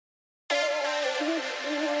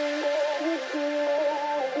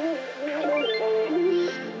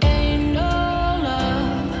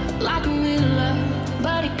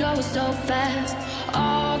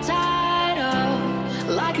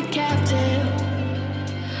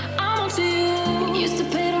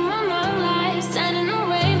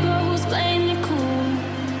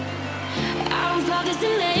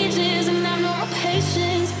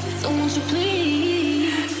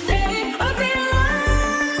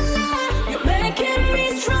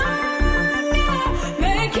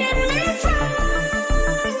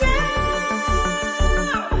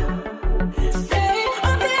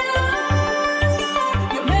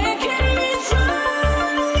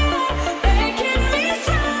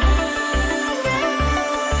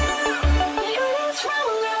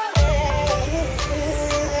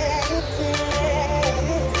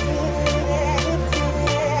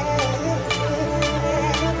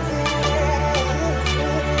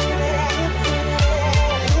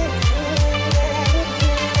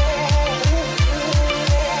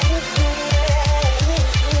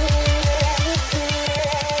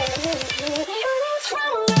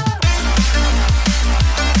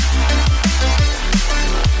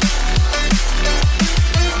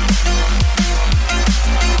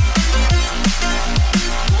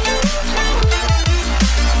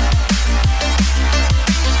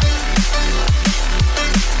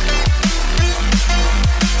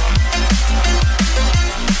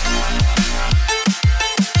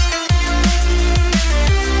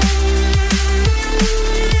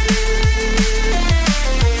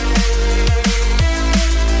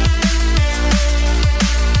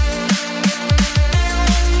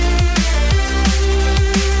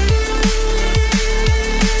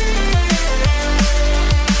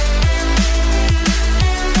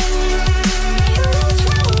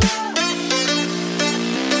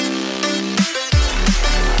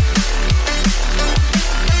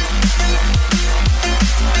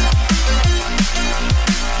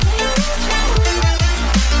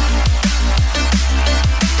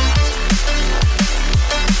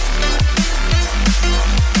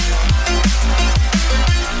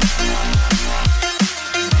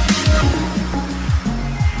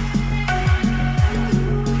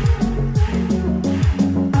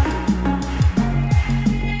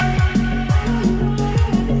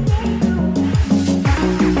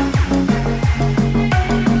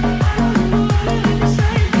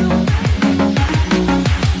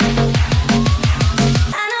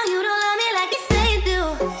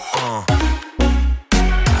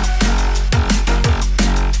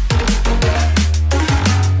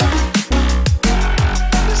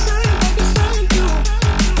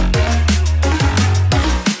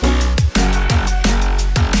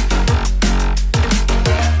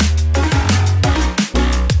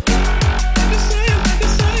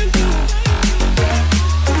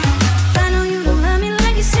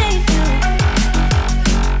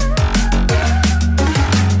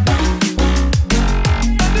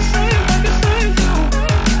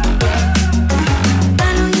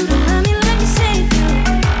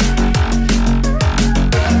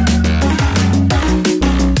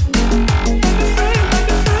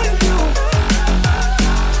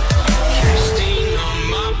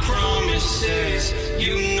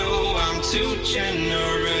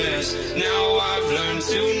generous. Now I've learned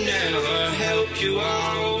to never help you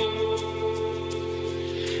out.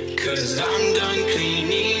 'Cause I'm done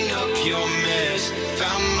cleaning up your mess.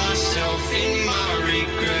 Found myself in my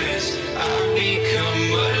regrets. I've become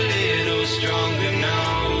a little stronger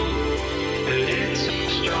now. A little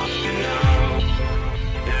stronger now.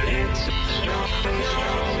 A little stronger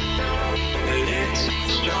now. A little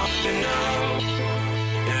stronger now.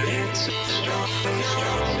 A little stronger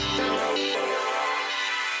now.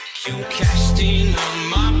 You cashed in on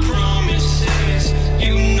my promises.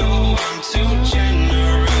 You know I'm too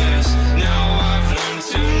generous. Now I've learned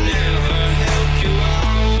to never help you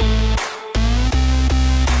out.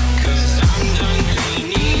 'Cause I'm done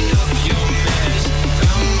cleaning up your mess.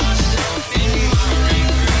 Found myself in my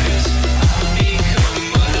regrets. I've become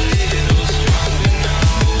a little stronger now.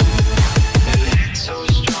 A little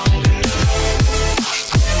stronger now.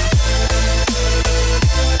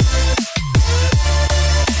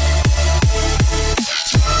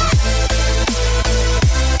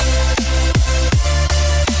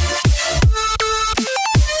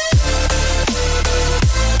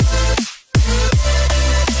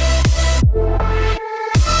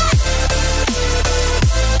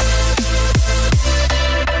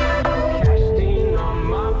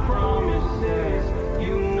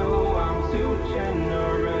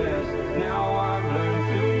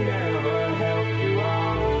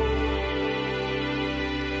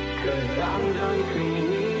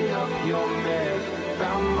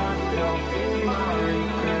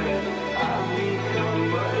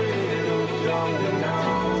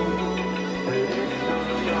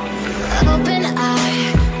 Open eye,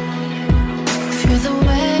 feel the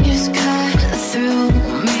waves cut through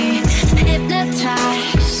me.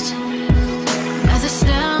 Hypnotized by the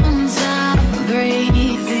sounds I'm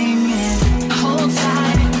breathing in. Hold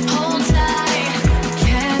tight,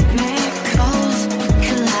 chemicals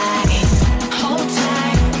collide. Hold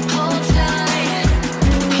tight, hold tight,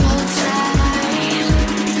 hold tight.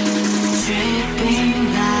 Dripping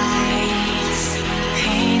lights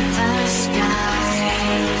paint the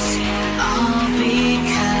skies, all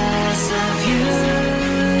because of you.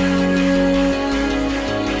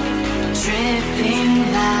 Dripping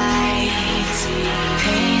lights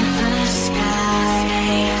paint the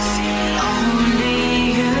skies, only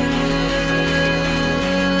you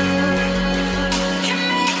can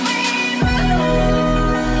make me move.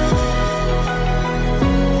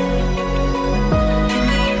 Can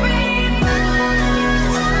make me move.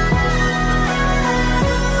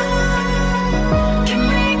 Can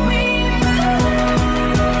make me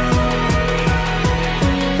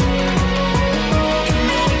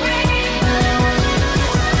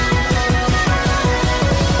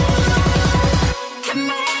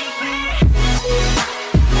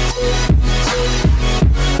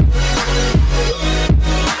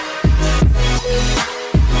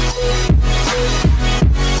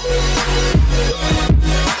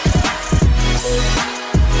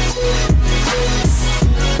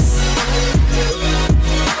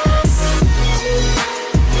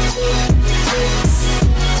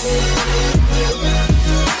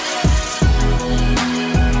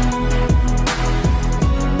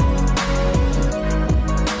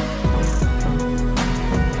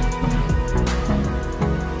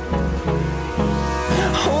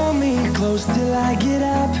Hold me close till I get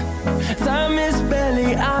up. Time is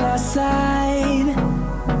barely on our side.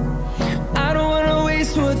 I don't wanna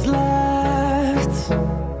waste what's left.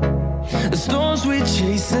 The storms we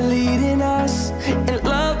chase are leading us, and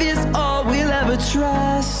love is all we'll ever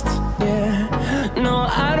trust. Yeah, no,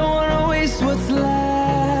 I don't wanna waste what's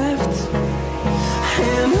left.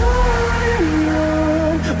 And on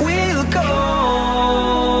we'll go,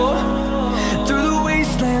 through the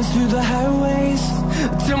wastelands, through the highways,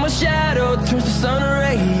 till my shadow turns to sun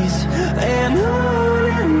rays. And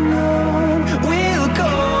on we'll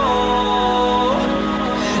go,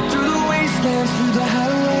 through the wastelands, through the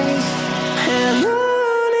highways, and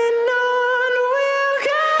on we'll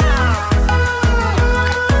go.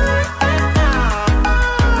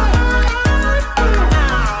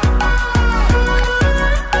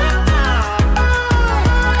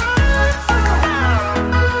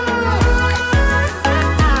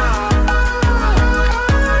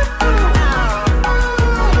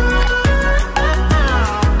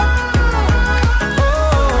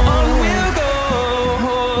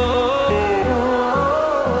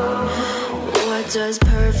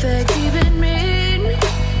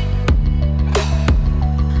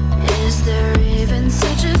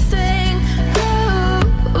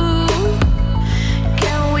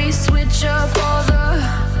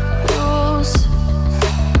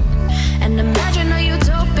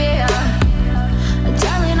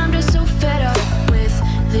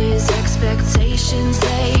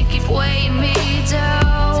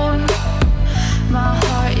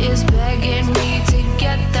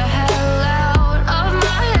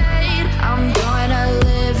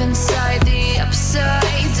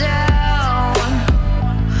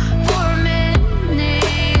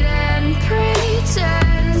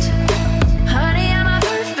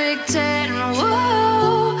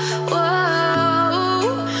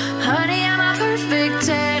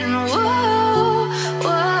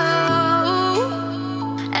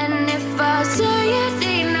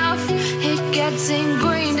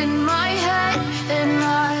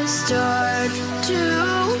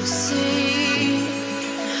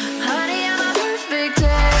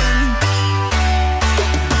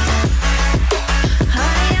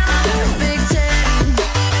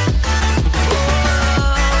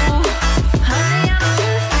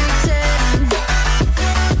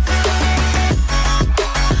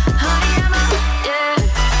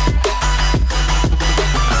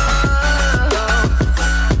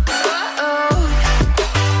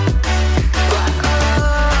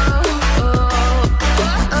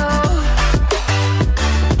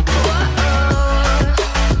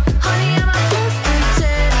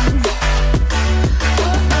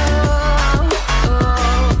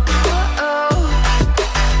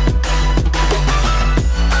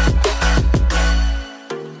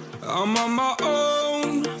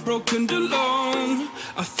 broken and alone.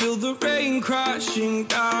 I feel the rain crashing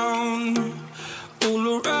down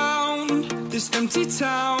all around this empty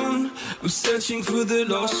town. I'm searching for the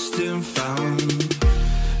lost and found,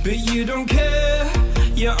 but you don't care,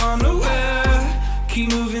 you're unaware.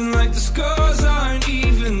 Keep moving like the scars aren't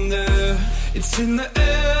even there. It's in the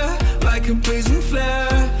air like a blazing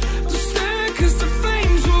flare. Don't stare cause the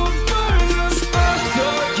flames will burn us. I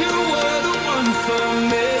thought you were the one for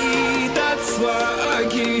me. That's why I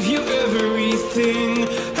gave you everything.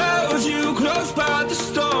 Held you close by the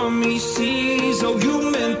stormy seas. Oh,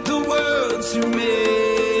 you meant the world to me.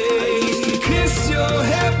 I used to kiss your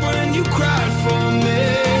head when you cried for me.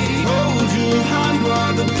 Hold your hand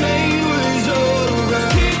while the pain was over.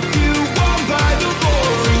 Keep you warm by the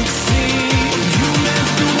roaring sea. You meant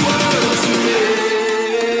the world to me.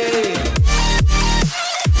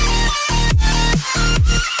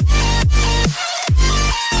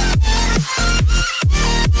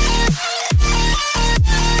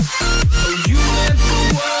 Oh, you meant the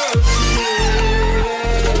world to me.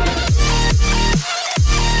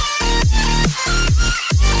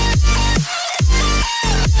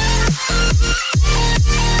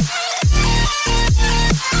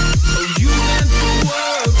 Oh, you meant the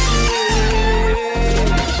world to me.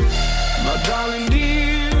 My darling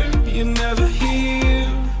dear, you're never here.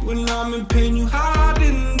 When I'm in pain, you hide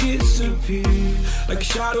and disappear. Like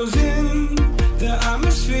shadows in the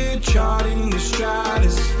atmosphere, charting the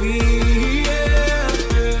stratosphere.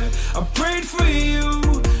 Yeah. I prayed for you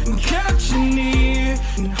and kept you near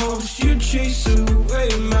in hopes you'd chase away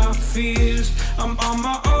my fears. I'm on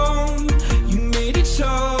my own, you made it so,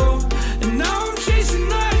 and now I'm chasing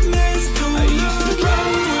nightmares too. I used to run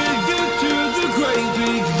with you through the great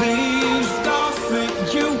big leaves, laugh at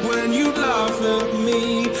you when you laugh at me.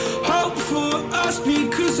 Hope for us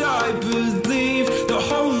because I believe the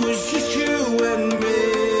home was just you and me.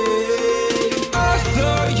 I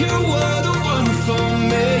thought you were the one for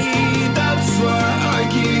me. That's why I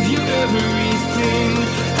gave you everything.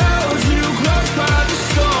 Held you close by the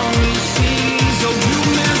stormy seas. Oh, you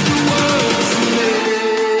meant the world to me.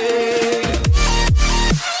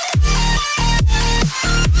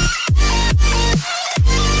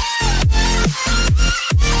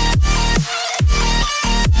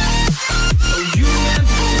 Oh, you meant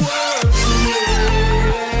the world to me.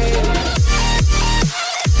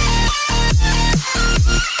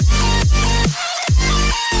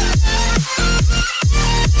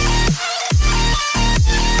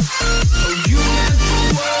 Oh, you meant the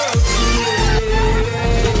world to me.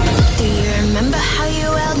 Do you remember how you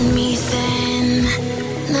held me then?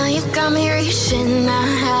 Now you got me reaching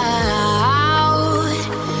out.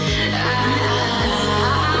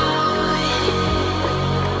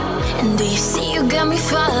 And do you see you got me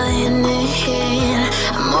falling in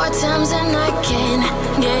more times than I can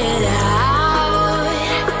get out?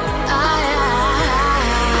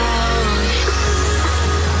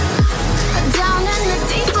 Down in the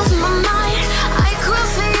deep of my mind, I call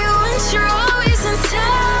for you and you're always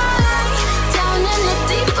inside. Down in the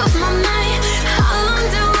deep of my mind, how long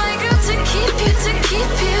do I got to keep you, to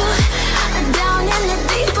keep you? Down in the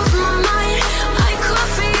deep of my mind, I call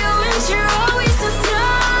for you and you're always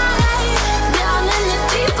inside. Down in the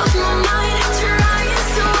deep of my mind, trying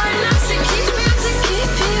so hard not to keep you, to keep